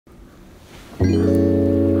Oh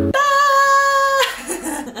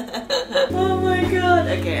my god.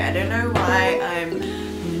 Okay, I don't know why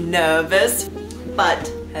I'm nervous, but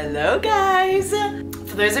hello guys.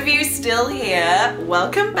 For those of you still here,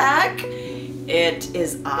 welcome back. It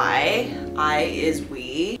is I is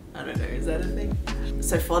we. I don't know, is that a thing?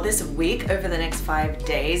 So for this week, over the next 5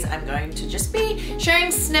 days, I'm going to just be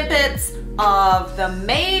sharing snippets of the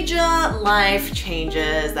major life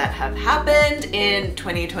changes that have happened in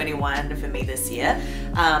 2021 for me this year.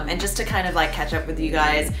 And just to kind of like catch up with you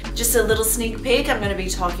guys, just a little sneak peek, I'm going to be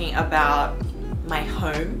talking about my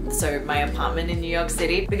home, so my apartment in New York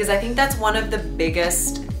City, because I think that's one of the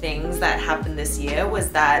biggest things that happened this year, was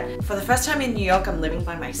that for the first time in New York I'm living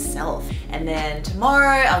by myself. And then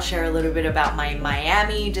tomorrow I'll share a little bit about my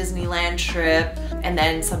Miami Disneyland trip, and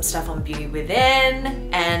then some stuff on Beauty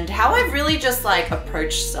Within and how I've really just like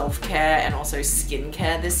approached self-care and also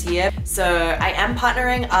skincare this year. So I am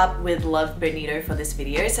partnering up with Love Bonito for this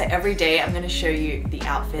video, so every day I'm going to show you the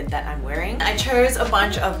outfit that I'm wearing. I chose a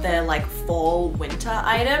bunch of their like fall winter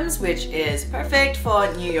items, which is perfect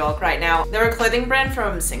for New York right now. They're a clothing brand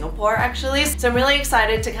from Singapore actually, so I'm really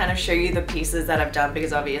excited to kind of show you the pieces that I've done,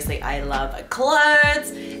 because obviously I love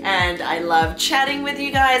clothes and I love chatting with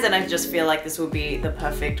you guys, and I just feel like this will be the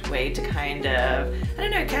perfect way to kind of, I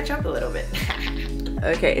don't know, catch up a little bit.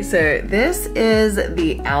 Okay, so this is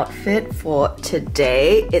the outfit for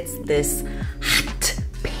today. It's this hot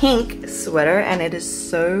pink sweater, and it is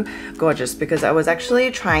so gorgeous because I was actually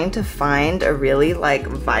trying to find a really like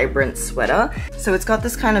vibrant sweater. So it's got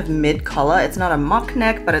this kind of mid collar. It's not a mock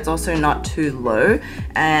neck, but it's also not too low,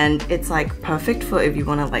 and it's like perfect for if you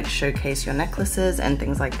want to like showcase your necklaces and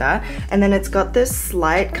things like that. And then it's got this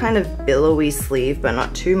slight kind of billowy sleeve, but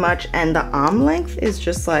not too much, and the arm length is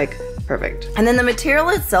just like perfect. And then the material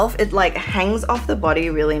itself, it like hangs off the body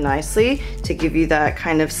really nicely to give you that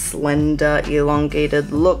kind of slender,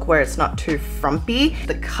 elongated look where it's not too frumpy.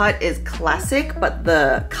 The cut is classic, but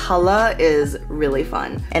the color is really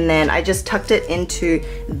fun. And then I just tucked it into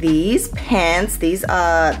these pants. These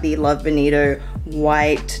are the Love Bonito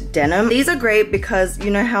white denim. These are great because you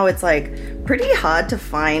know how it's like pretty hard to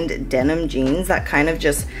find denim jeans that kind of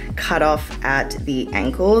just cut off at the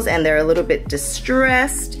ankles, and they're a little bit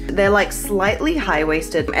distressed. They're like slightly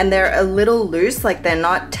high-waisted and they're a little loose, like they're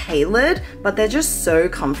not tailored, but they're just so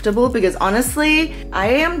comfortable, because honestly, I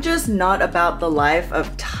am just not about the life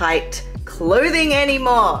of tight clothing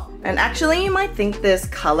anymore. And actually you might think this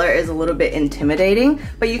color is a little bit intimidating,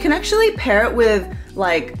 but you can actually pair it with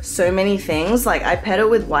like so many things. Like I paired it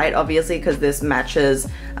with white obviously because this matches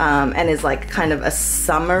and is like kind of a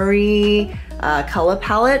summery color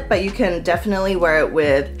palette, but you can definitely wear it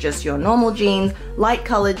with just your normal jeans, light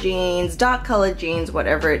colored jeans, dark colored jeans,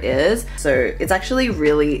 whatever it is. So it's actually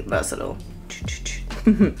really versatile.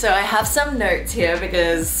 So I have some notes here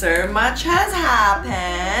because so much has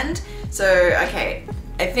happened. So okay,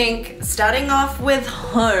 I think starting off with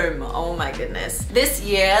home, oh my goodness. This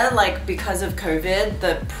year, like because of COVID,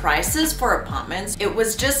 the prices for apartments, it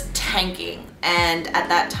was just tanking. And at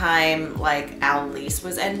that time, like our lease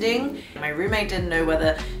was ending. My roommate didn't know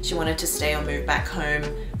whether she wanted to stay or move back home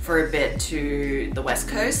for a bit to the West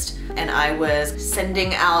Coast. And I was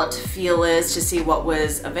sending out feelers to see what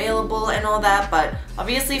was available and all that. But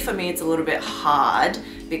obviously for me, it's a little bit hard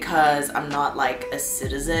because I'm not like a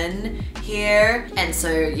citizen here. And so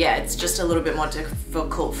yeah, it's just a little bit more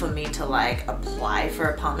difficult for me to like apply for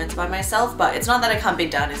apartments by myself. But it's not that it can't be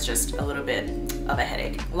done, it's just a little bit of a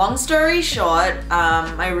headache. Long story short,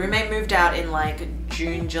 my roommate moved out in like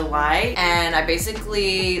June, July, and I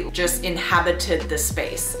basically just inhabited the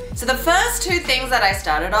space. So the first two things that I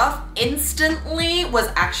started off instantly was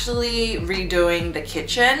actually redoing the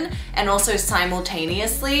kitchen, and also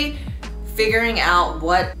simultaneously figuring out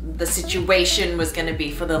what the situation was going to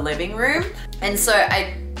be for the living room. And so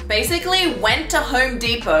I basically went to Home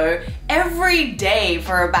Depot every day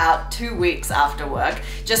for about 2 weeks after work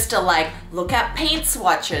just to like look at paint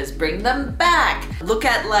swatches, bring them back, look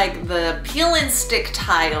at like the peel and stick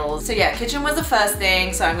tiles. So yeah, kitchen was the first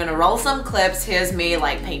thing. So I'm gonna roll some clips. Here's me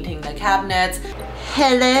like painting the cabinets.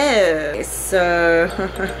 Hello. So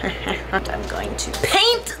I'm going to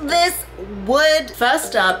paint this wood.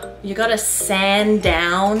 First up, you gotta sand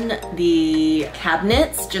down the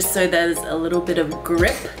cabinets just so there's a little bit of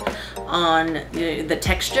grip on the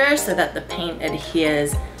texture so that the paint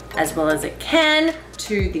adheres as well as it can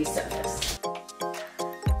to the surface.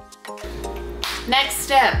 Next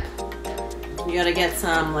step, you gotta get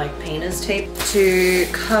some like painter's tape to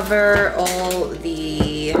cover all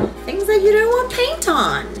the things that you don't want paint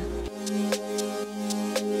on.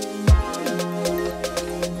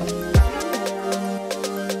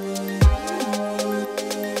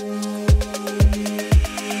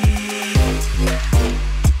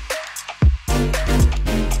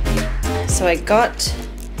 I got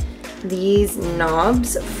these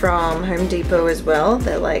knobs from Home Depot as well.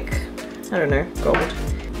 They're like, I don't know, gold.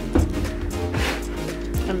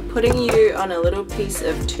 I'm putting you on a little piece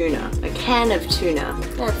of tuna, a can of tuna.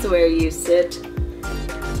 That's where you sit.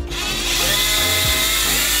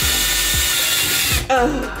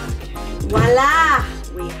 Oh, okay. Voila!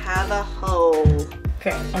 We have a hole.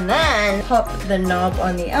 Okay, and then pop the knob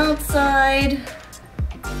on the outside.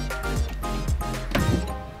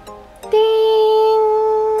 Ding!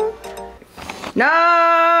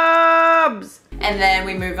 Knobs! And then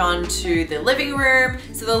we move on to the living room.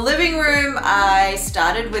 So the living room, I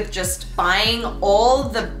started with just buying all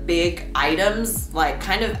the big items, like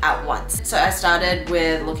kind of at once. So I started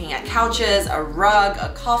with looking at couches, a rug,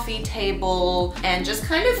 a coffee table, and just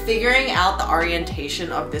kind of figuring out the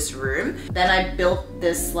orientation of this room. Then I built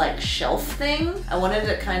this like shelf thing. I wanted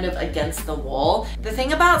it kind of against the wall. The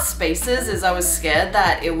thing about spaces is I was scared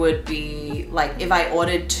that it would be like, if I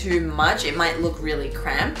ordered too much, it might look really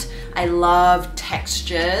cramped. I love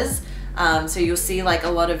textures. So you'll see like a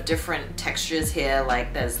lot of different textures here,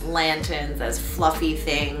 like there's lanterns, there's fluffy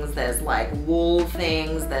things, there's like wool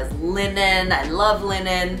things, there's linen. I love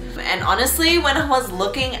linen. And honestly, when I was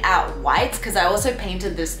looking at whites, because I also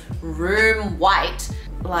painted this room white,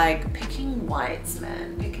 like picking whites,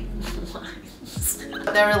 man, picking whites.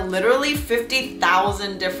 There are literally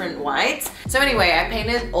 50,000 different whites. So anyway, I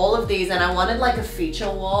painted all of these and I wanted like a feature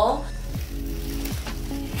wall.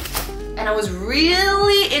 And I was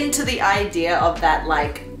really into the idea of that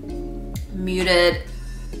like muted,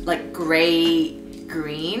 like gray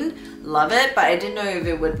green. Love it, but I didn't know if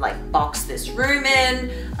it would like box this room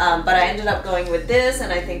in. But I ended up going with this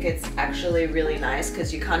and I think it's actually really nice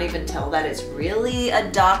because you can't even tell that it's really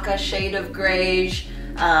a darker shade of grayish.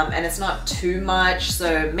 And it's not too much.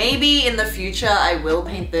 So maybe in the future I will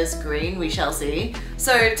paint this green, we shall see.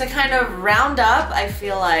 So to kind of round up, I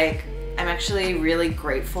feel like I'm actually really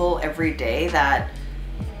grateful every day that,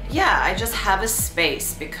 yeah, I just have a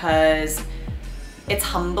space because it's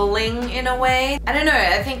humbling in a way. I don't know,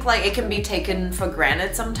 I think like it can be taken for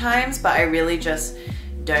granted sometimes, but I really just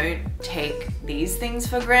don't take these things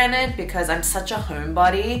for granted because I'm such a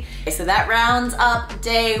homebody. Okay, so that rounds up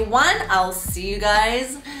day one. I'll see you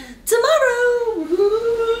guys tomorrow.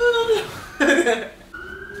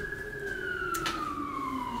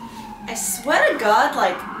 I swear to God,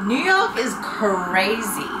 like, New York is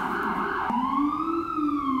crazy.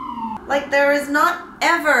 Like, there is not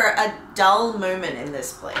ever a dull moment in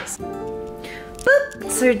this place. Boop.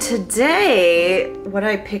 So today, what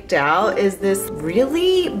I picked out is this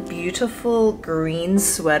really beautiful green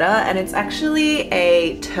sweater, and it's actually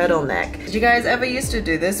a turtleneck. Did you guys ever used to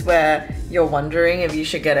do this where you're wondering if you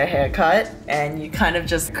should get a haircut and you kind of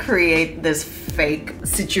just create this fake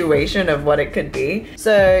situation of what it could be?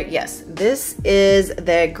 So yes, this is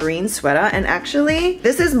their green sweater, and actually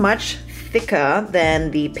this is much thicker than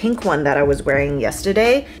the pink one that I was wearing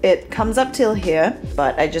yesterday. It comes up till here,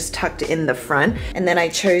 but I just tucked in the front. And then I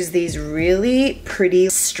chose these really pretty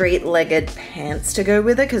straight-legged pants to go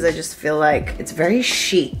with it because I just feel like it's very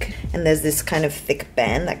chic. And there's this kind of thick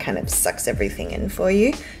band that kind of sucks everything in for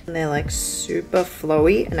you. And they're like super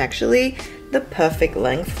flowy and actually the perfect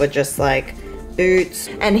length for just like boots.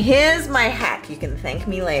 And here's my hack. You can thank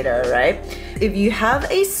me later, right? If you have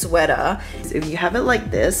a sweater, if you have it like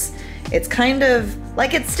this, it's kind of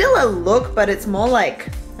like, it's still a look, but it's more like,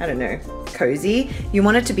 I don't know, cozy. You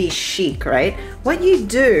want it to be chic, right? What you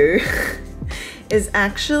do is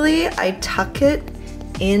actually I tuck it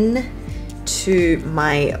in to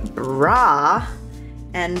my bra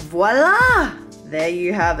and voila, there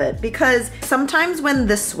you have it. Because sometimes when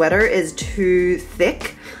the sweater is too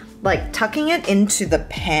thick, like tucking it into the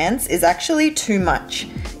pants is actually too much.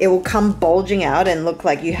 It will come bulging out and look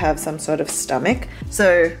like you have some sort of stomach.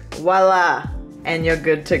 So voila, and you're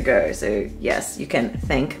good to go. So yes, you can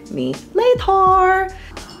thank me later. All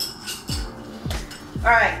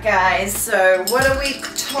right guys, so what are we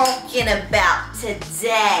talking about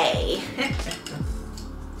today?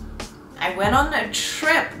 I went on a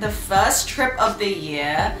trip, the first trip of the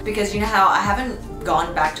year, because you know how I haven't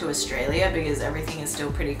gone back to Australia because everything is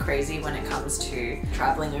still pretty crazy when it comes to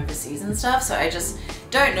traveling overseas and stuff. So I just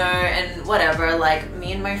don't know, and whatever, like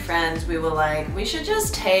me and my friends, we were like, we should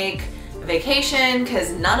just take a vacation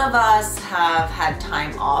because none of us have had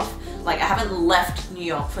time off. Like I haven't left New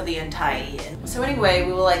York for the entire year. So anyway,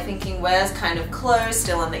 we were like thinking where's kind of close,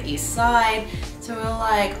 still on the east side. So we were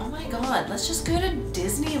like, oh my God, let's just go to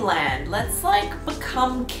Disneyland. Let's like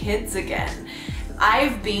become kids again.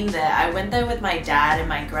 I've been there. I went there with my dad and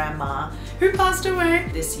my grandma, who passed away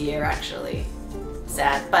this year actually.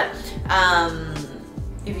 Sad, but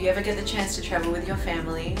If you ever get the chance to travel with your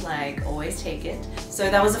family, like, always take it.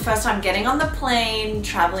 So that was the first time getting on the plane,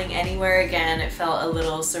 traveling anywhere again. It felt a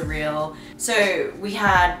little surreal. So we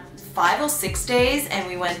had 5 or 6 days and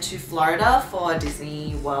we went to Florida for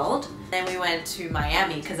Disney World. Then we went to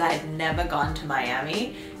Miami because I had never gone to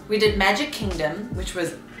Miami. We did Magic Kingdom, which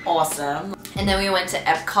was awesome. And then we went to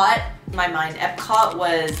Epcot. In my mind, Epcot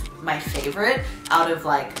was my favorite out of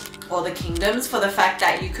like all the kingdoms for the fact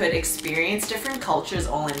that you could experience different cultures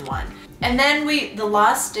all in one. And then the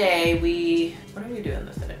last day what did we do on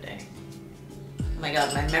the third day? Oh my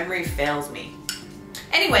god, my memory fails me.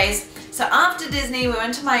 Anyways, so after Disney, we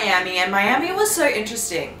went to Miami, and Miami was so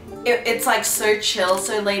interesting. It's like so chill,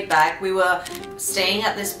 so laid back. We were staying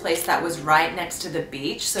at this place that was right next to the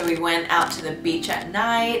beach, so we went out to the beach at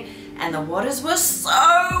night, and the waters were so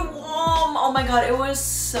warm. Oh my god, it was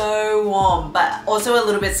so warm, but also a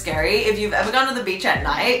little bit scary. If you've ever gone to the beach at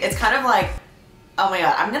night, it's kind of like, oh my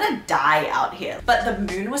god, I'm gonna die out here. But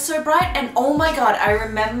the moon was so bright, and oh my god, I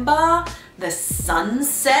remember the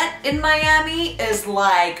sunset in Miami is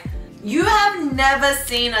like, you have never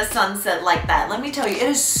seen a sunset like that. Let me tell you, it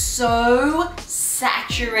is so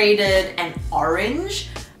saturated and orange.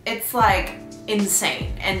 It's like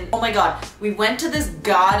insane. And oh my god, we went to this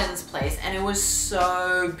gardens place and it was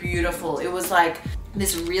so beautiful. It was like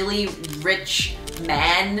this really rich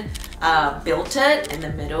man built it. In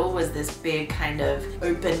the middle was this big kind of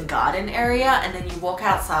open garden area, and then you walk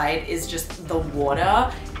outside is just the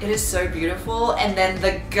water. It is so beautiful. And then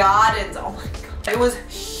the gardens, oh my god, it was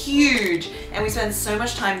huge, and we spent so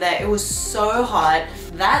much time there. It was so hot.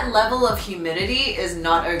 That level of humidity is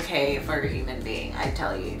not okay for a human being, I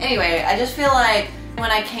tell you. Anyway, I just feel like when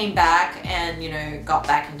I came back and, you know, got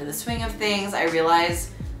back into the swing of things, I realized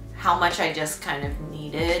how much I just kind of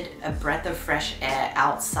needed a breath of fresh air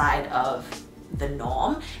outside of the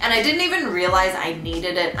norm. And I didn't even realize I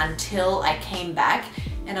needed it until I came back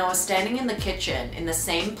and I was standing in the kitchen in the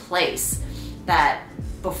same place that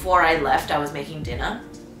before I left I was making dinner,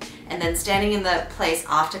 and then standing in the place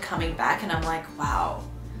after coming back, and I'm like, wow,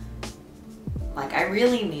 like I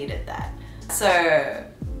really needed that. So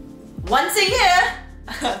once a year,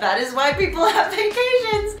 that is why people have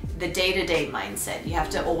vacations. The day-to-day mindset, you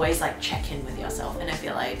have to always like check in with yourself, and I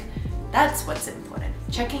feel like that's what's important.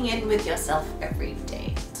 Checking in with yourself every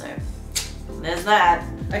day. So there's that.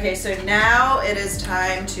 Okay, so now it is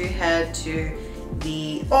time to head to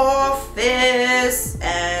the office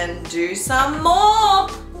and do some more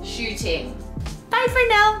shooting. Bye for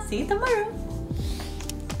now. See you tomorrow.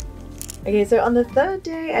 Okay, so on the third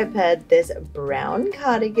day, I paired this brown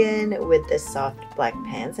cardigan with the soft black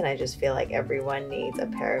pants, and I just feel like everyone needs a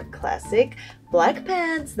pair of classic black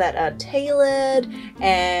pants that are tailored.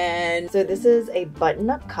 And so this is a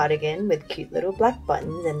button-up cardigan with cute little black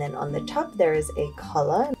buttons, and then on the top there is a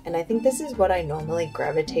collar, and I think this is what I normally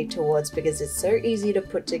gravitate towards because it's so easy to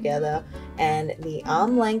put together and the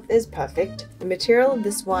arm length is perfect. The material of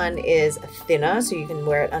this one is thinner, so you can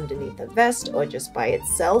wear it underneath a vest or just by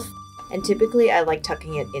itself. And typically I like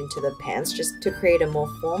tucking it into the pants just to create a more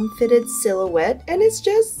form-fitted silhouette, and it's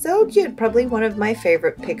just so cute. Probably one of my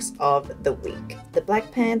favorite picks of the week. The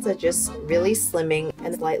black pants are just really slimming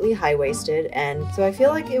and slightly high-waisted, and so I feel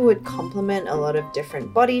like it would complement a lot of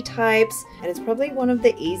different body types, and it's probably one of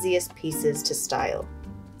the easiest pieces to style.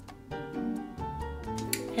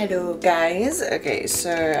 Hello guys. Okay,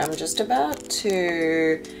 so I'm just about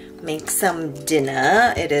to make some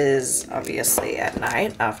dinner. It is obviously at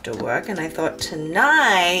night after work, and I thought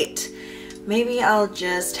tonight maybe I'll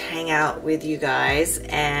just hang out with you guys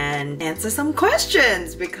and answer some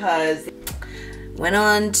questions, because I went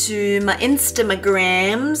on to my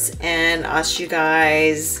Instagrams and asked you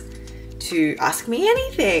guys to ask me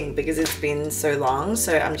anything because it's been so long.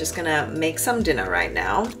 So I'm just gonna make some dinner right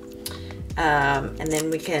now, and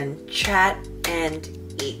then we can chat and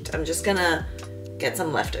eat. I'm just gonna get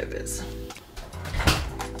some leftovers.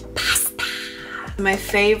 Pasta! My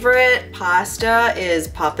favorite pasta is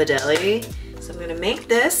pappardelle. So I'm gonna make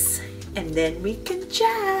this and then we can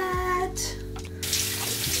chat.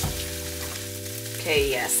 Okay,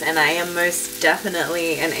 yes, and I am most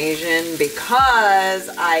definitely an Asian because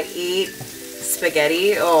I eat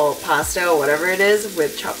spaghetti or pasta or whatever it is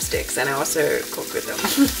with chopsticks, and I also cook with them.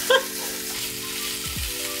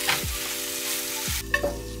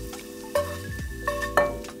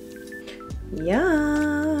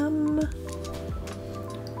 Yum!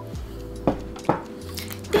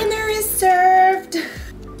 Dinner is served!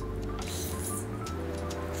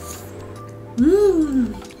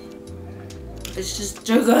 Mmm! It's just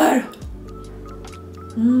so good!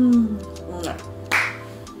 Mmm!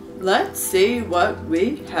 Let's see what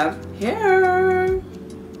we have here!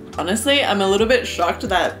 Honestly, I'm a little bit shocked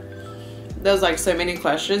that there's like so many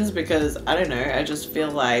questions because I don't know, I just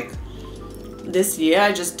feel like this year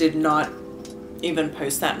I just did not even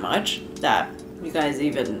post that much that you guys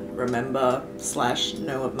even remember /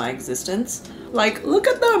 know of my existence. Like, look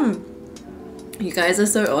at them! You guys are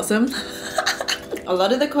so awesome. A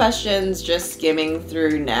lot of the questions just skimming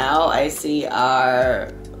through now I see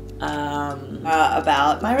are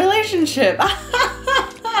about my relationship.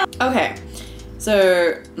 Okay,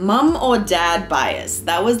 so mum or dad bias.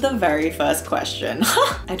 That was the very first question.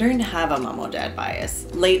 I don't have a mum or dad bias.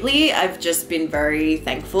 Lately, I've just been very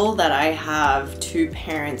thankful that I have two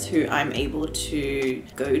parents who I'm able to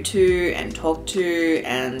go to and talk to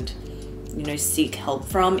and, you know, seek help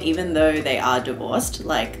from, even though they are divorced.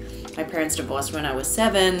 Like, my parents divorced when I was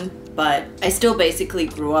 7, but I still basically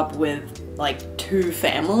grew up with like 2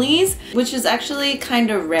 families, which is actually kind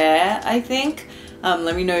of rare, I think.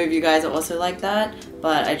 Let me know if you guys are also like that,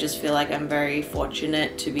 but I just feel like I'm very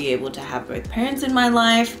fortunate to be able to have both parents in my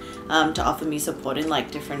life to offer me support in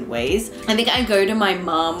like different ways. I think I go to my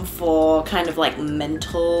mom for kind of like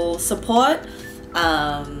mental support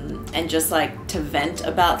and just like to vent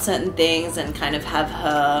about certain things and kind of have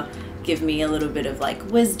her give me a little bit of like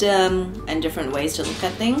wisdom and different ways to look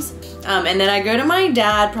at things. And then I go to my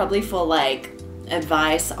dad probably for like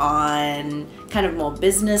advice on kind of more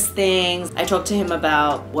business things. I talk to him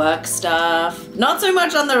about work stuff, not so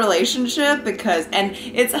much on the relationship because, and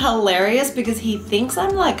it's hilarious because he thinks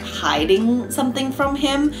I'm like hiding something from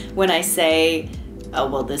him when I say, oh,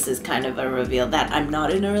 well, this is kind of a reveal that I'm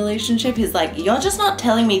not in a relationship. He's like, you're just not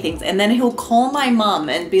telling me things. And then he'll call my mom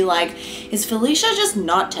and be like, is Felicia just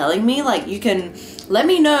not telling me? Like, you can let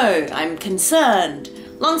me know, I'm concerned.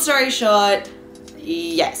 Long story short,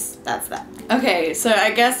 yes, that's that. Okay, so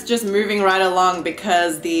I guess just moving right along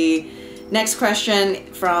because the next question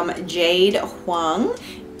from Jade Huang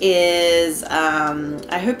is,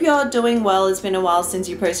 I hope you're doing well. It's been a while since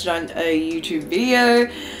you posted on a YouTube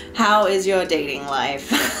video. How is your dating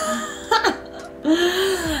life?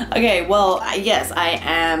 Okay, well, yes, I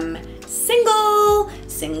am single.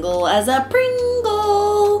 Single as a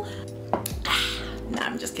Pringle. Nah,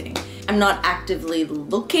 I'm just kidding. I'm not actively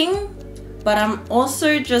looking, but I'm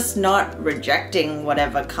also just not rejecting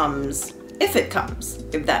whatever comes, if it comes,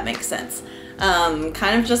 if that makes sense.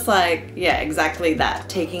 Kind of just like, yeah, exactly that,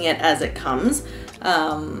 taking it as it comes.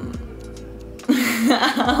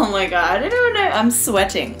 Oh my god, I don't even know, I'm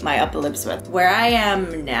sweating, my upper lip sweat. Where I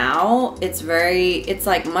am now, it's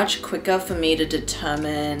like much quicker for me to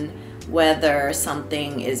determine whether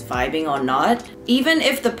something is vibing or not. Even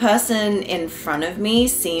if the person in front of me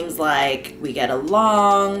seems like we get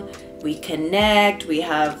along, we connect, we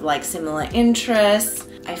have like similar interests,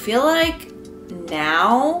 I feel like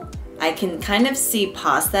now I can kind of see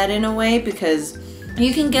past that in a way because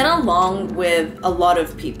you can get along with a lot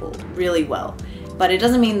of people really well, but it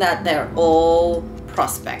doesn't mean that they're all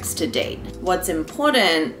prospects to date. What's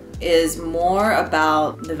important is more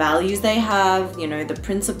about the values they have, you know, the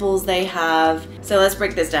principles they have. So let's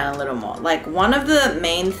break this down a little more. Like, one of the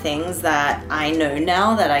main things that I know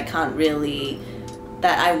now that I can't really,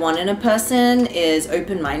 that I want in a person is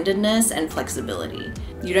open-mindedness and flexibility.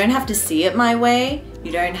 You don't have to see it my way,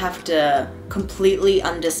 you don't have to completely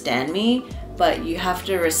understand me, but you have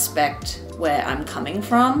to respect where I'm coming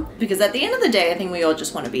from, because at the end of the day, I think we all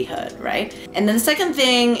just want to be heard, right? And then the second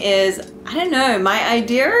thing is, I don't know,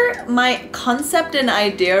 my concept and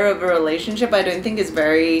idea of a relationship, I don't think is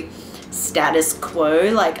very status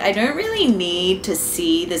quo. Like, I don't really need to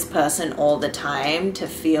see this person all the time to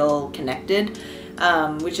feel connected,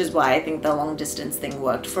 which is why I think the long distance thing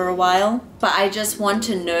worked for a while. But I just want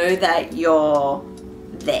to know that you're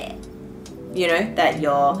there. You know, that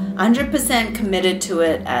you're 100% committed to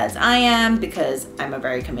it as I am, because I'm a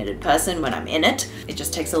very committed person when I'm in it. It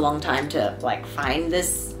just takes a long time to like find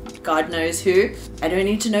this God knows who. I don't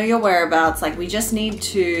need to know your whereabouts. Like, we just need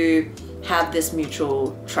to have this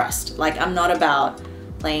mutual trust. Like, I'm not about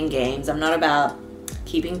playing games. I'm not about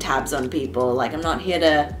keeping tabs on people. Like, I'm not here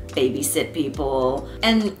to babysit people.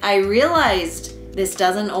 And I realized this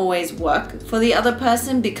doesn't always work for the other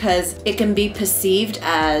person because it can be perceived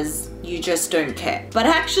as you just don't care. But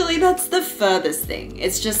actually, that's the furthest thing.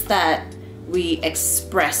 It's just that we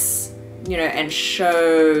express, you know, and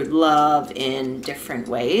show love in different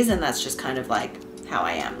ways, and that's just kind of like how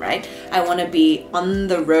I am, right? I want to be on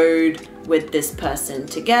the road with this person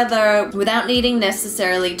together without needing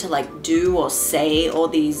necessarily to like do or say all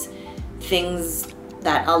these things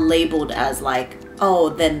that are labeled as like, oh,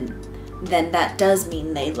 then that does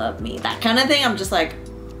mean they love me. That kind of thing. I'm just like,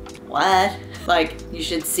 what? Like, you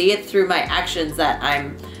should see it through my actions that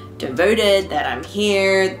I'm devoted, that I'm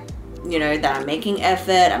here, you know, that I'm making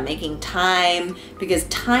effort, I'm making time, because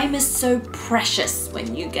time is so precious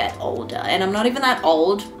when you get older. And I'm not even that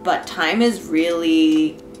old, but time is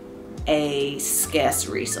really a scarce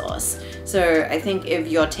resource. So I think if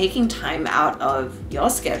you're taking time out of your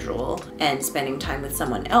schedule and spending time with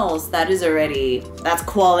someone else, that's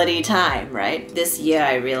quality time, right? This year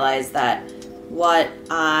I realized that what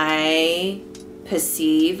I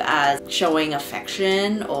perceive as showing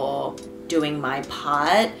affection or doing my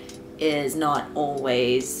part is not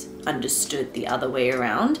always understood the other way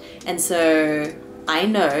around. And so I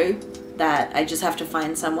know that I just have to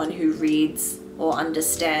find someone who reads or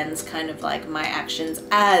understands kind of like my actions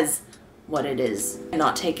as what it is and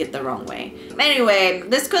not take it the wrong way. Anyway,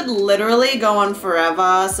 this could literally go on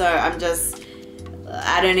forever, so I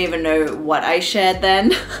don't even know what I shared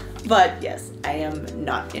then. But yes, I am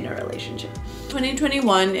not in a relationship.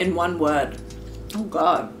 2021 in one word. Oh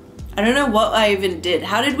God. I don't know what I even did.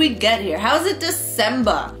 How did we get here? How is it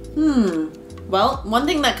December? Well, one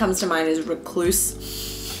thing that comes to mind is recluse.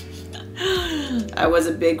 I was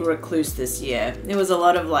a big recluse this year. It was a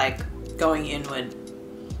lot of like going inward,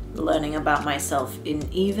 learning about myself in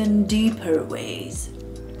even deeper ways.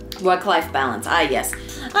 Work-life balance. Ah, yes.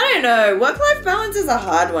 I don't know. Work-life balance is a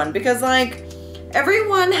hard one because like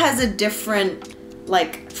everyone has a different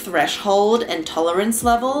like threshold and tolerance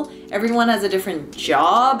level. Everyone has a different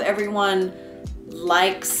job. Everyone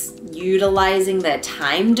likes utilizing their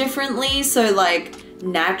time differently. So like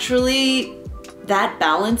naturally that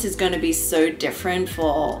balance is going to be so different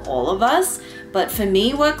for all of us. But for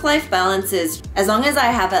me, work-life balance is as long as I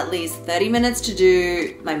have at least 30 minutes to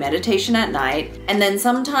do my meditation at night, and then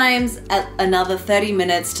sometimes another 30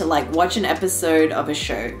 minutes to like watch an episode of a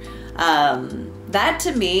show. That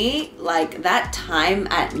to me, like that time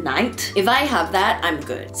at night, if I have that, I'm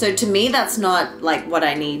good. So to me, that's not like what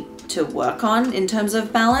I need to work on in terms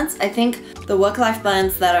of balance. I think the work-life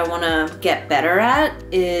balance that I want to get better at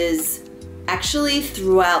is actually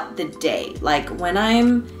throughout the day. Like when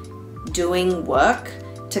I'm doing work,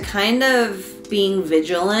 to kind of being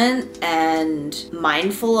vigilant and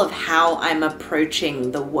mindful of how I'm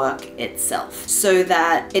approaching the work itself so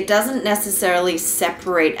that it doesn't necessarily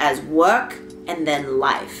separate as work and then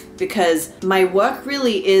life, because my work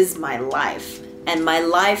really is my life and my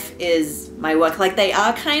life is my work. Like they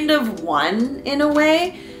are kind of one in a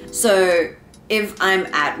way. So if I'm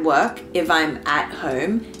at work, if I'm at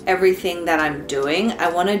home, everything that I'm doing, I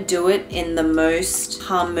want to do it in the most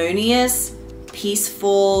harmonious,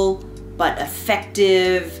 peaceful, but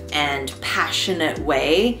effective and passionate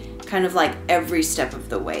way, kind of like every step of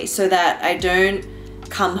the way, so that I don't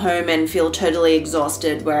come home and feel totally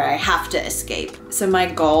exhausted where I have to escape. So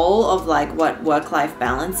my goal of like what work-life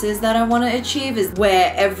balance is that I want to achieve is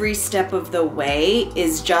where every step of the way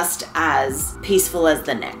is just as peaceful as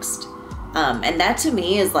the next. And that to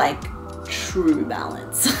me is like true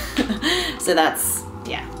balance. So that's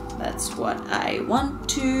what I want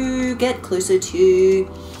to get closer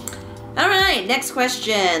to. All right, next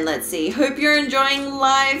question. Let's see. Hope you're enjoying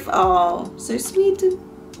life. Oh, so sweet.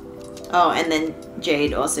 Oh, and then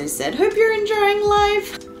Jade also said, hope you're enjoying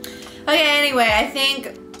life. Okay, anyway, I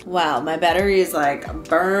think, wow, my battery is like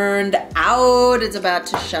burned out. It's about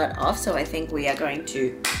to shut off. So I think we are going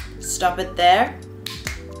to stop it there.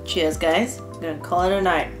 Cheers, guys. I'm gonna call it a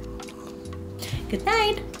night. Good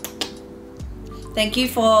night. Thank you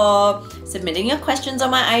for submitting your questions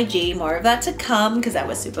on my IG. More of that to come because that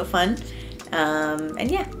was super fun.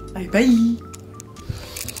 And yeah, bye-bye.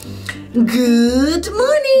 Good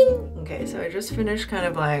morning. Okay, so I just finished kind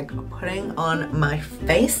of like putting on my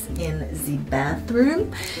face in the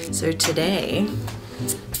bathroom. So today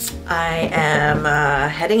I am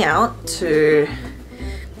heading out to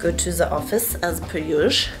go to the office as per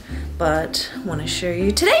usual, but I want to show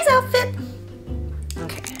you today's outfit.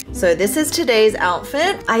 Okay, so this is today's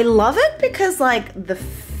outfit. I love it because like the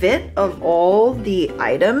fit of all the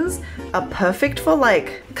items are perfect for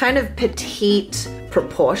like kind of petite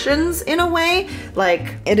proportions in a way.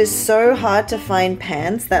 Like it is so hard to find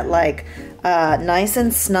pants that like nice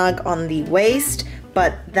and snug on the waist,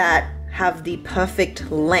 but that have the perfect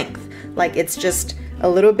length. Like it's just a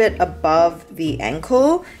little bit above the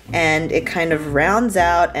ankle and it kind of rounds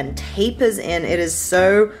out and tapers in. It is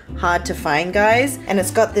so hard to find, guys. And it's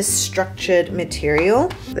got this structured material.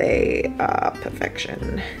 They are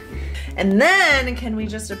perfection. And then can we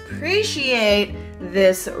just appreciate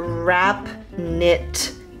this wrap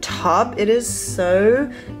knit top? It is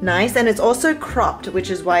so nice, and it's also cropped, which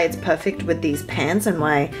is why it's perfect with these pants and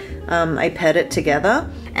why I paired it together.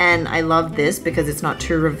 And I love this because it's not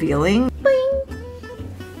too revealing. Boing,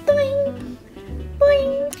 boing,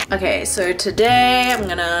 boing. Okay, so today I'm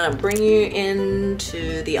gonna bring you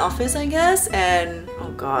into the office, I guess, and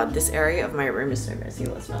oh god, this area of my room is so messy.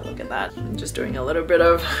 Let's not look at that. I'm just doing a little bit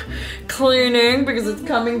of cleaning because it's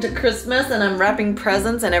coming to Christmas and I'm wrapping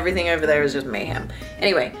presents and everything over there is just mayhem.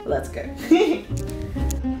 Anyway, let's go.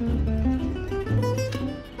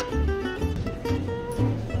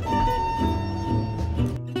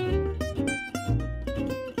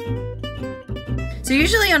 So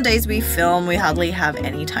usually on days we film, we hardly have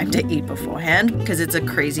any time to eat beforehand because it's a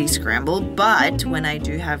crazy scramble, but when I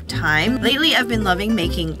do have time, lately I've been loving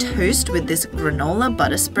making toast with this granola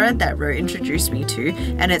butter spread that Ro introduced me to,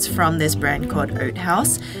 and it's from this brand called Oat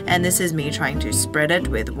House, and this is me trying to spread it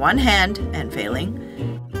with one hand and failing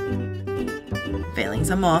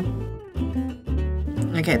some more.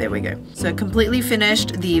 Okay, there we go. So completely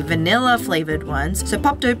finished the vanilla flavored ones. So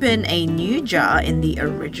popped open a new jar in the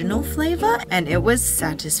original flavor and it was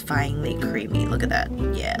satisfyingly creamy. Look at that.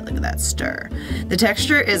 Yeah, look at that stir. The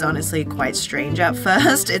texture is honestly quite strange at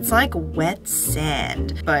first. It's like wet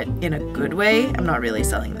sand, but in a good way. I'm not really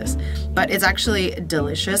selling this, but it's actually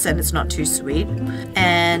delicious and it's not too sweet.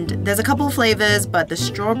 And there's a couple flavors, but the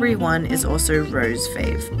strawberry one is also Ro's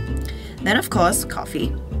fave. Then of course,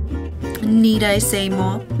 coffee. Need I say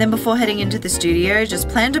more? Then before heading into the studio, just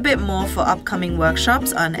planned a bit more for upcoming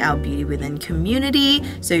workshops on our Beauty Within community.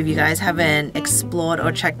 So if you guys haven't explored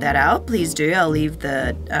or checked that out, please do. I'll leave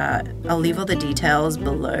all the details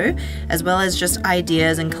below, as well as just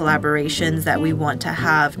ideas and collaborations that we want to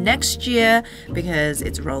have next year because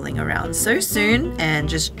it's rolling around so soon, and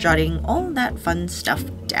just jotting all that fun stuff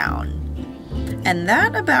down. And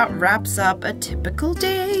that about wraps up a typical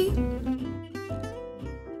day.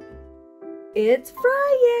 It's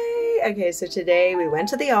Friday! Okay, so today we went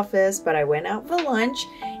to the office, but I went out for lunch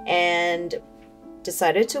and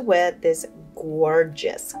decided to wear this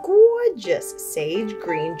gorgeous sage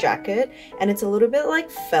green jacket, and it's a little bit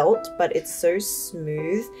like felt, but it's so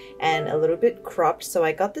smooth and a little bit cropped. So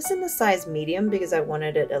I got this in the size medium because I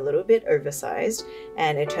wanted it a little bit oversized,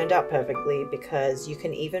 and it turned out perfectly because you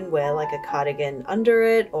can even wear like a cardigan under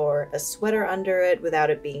it or a sweater under it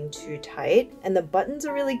without it being too tight. And the buttons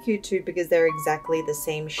are really cute too because they're exactly the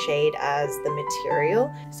same shade as the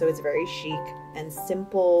material, so it's very chic and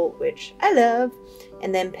simple, which I love.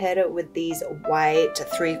 And then paired it with these white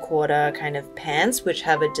 3/4 kind of pants which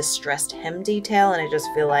have a distressed hem detail, and I just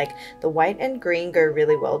feel like the white and green go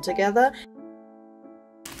really well together.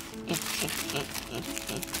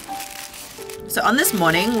 So on this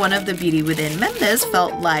morning, one of the Beauty Within members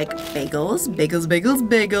felt like bagels,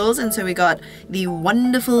 and so we got the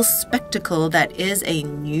wonderful spectacle that is a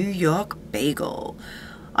New York bagel.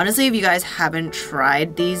 Honestly, if you guys haven't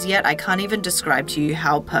tried these yet, I can't even describe to you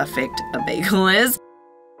how perfect a bagel is.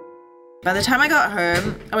 By the time I got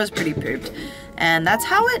home, I was pretty pooped. And that's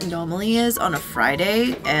how it normally is on a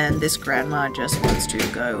Friday, and this grandma just wants to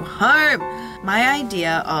go home. My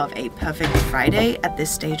idea of a perfect Friday at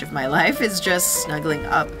this stage of my life is just snuggling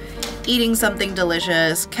up, eating something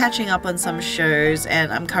delicious, catching up on some shows,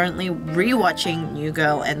 and I'm currently rewatching New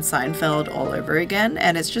Girl and Seinfeld all over again,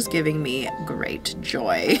 and it's just giving me great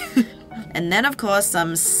joy. And then of course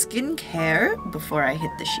some skincare before I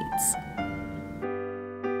hit the sheets.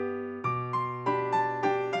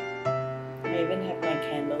 I even have my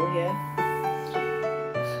candle here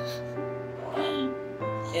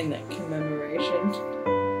in that commemoration.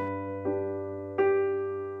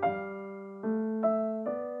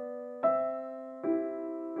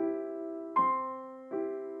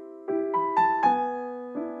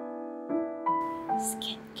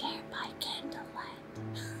 Skincare by candlelight.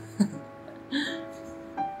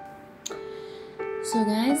 So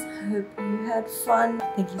guys, hope you had fun.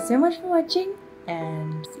 Thank you so much for watching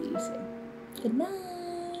and see you soon. Good night.